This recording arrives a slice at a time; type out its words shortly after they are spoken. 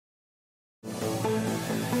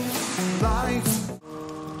life.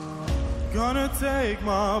 Gonna take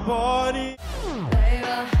my body.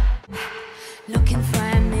 Bejba, looking for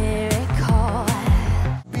a miracle.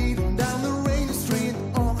 Beating down the rainy street,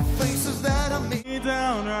 all the faces that I meet.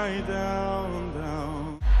 Down, right down,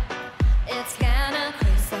 down. It's kinda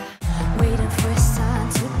crazy, waiting for a sun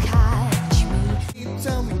to catch me. You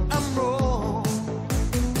tell me I'm wrong.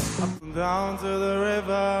 Up down to the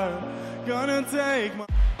river, gonna take my.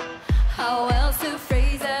 How else to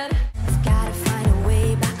phrase it? I've gotta find a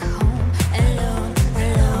way back home, alone,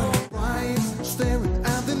 alone. Rise, staring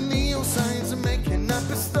at the neon signs and making up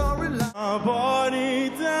a storyline. My body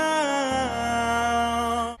down.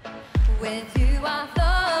 With you I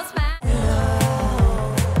thought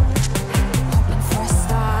alone, hoping for a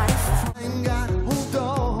start. I ain't got hold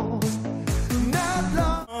on, not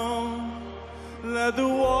long. Let the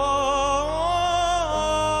war.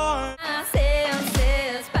 I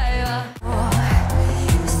says, Bejba,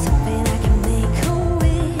 something I can make a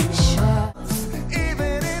wish of.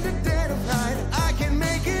 Even in the dead of night, I can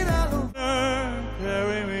make it all.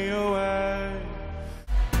 Carry me away.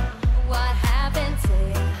 What happened to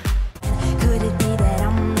you? Could it be that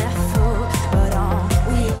I'm the fool? But all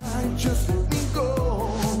we I just let me go.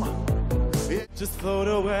 It just float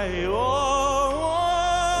away. Oh.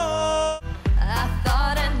 I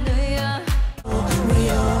thought I knew you.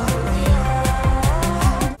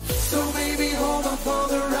 So baby, hold on for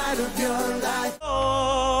the ride of your life. Oh.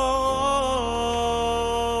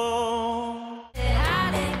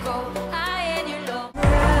 High and go, high and you low.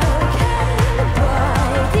 Broken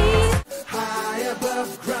bodies. High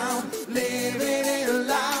above ground, living it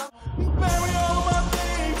aloud. Bury all my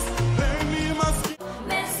things, bury me in my skin.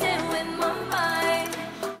 Messing with my mind.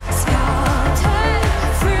 Scattered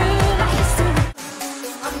through my history.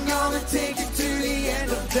 I'm gonna take you to the end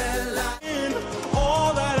of the line. All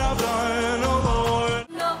that I've done, oh Lord.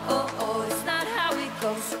 No, it's not how it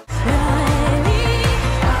goes. Running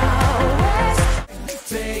hours.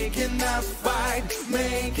 Taking that fight,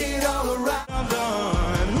 make it all right. I'm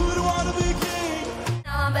done. Who'd wanna be king?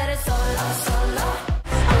 Now I'm better solo, solo.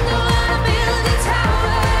 I'm the one to build the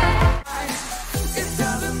tower. It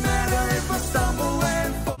doesn't matter if I stumble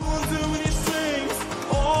and fall. Doing too many strings,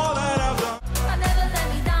 all that I've done. I never let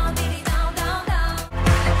me down, baby, down, down, down.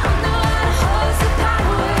 I'm the one who holds the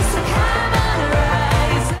power, so come on,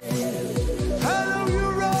 rise. Hello,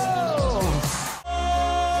 Euro.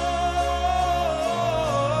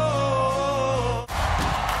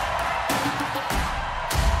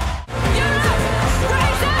 You're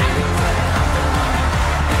crazy.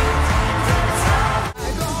 I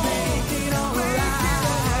gon' make it all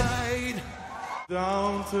right.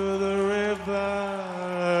 Down to the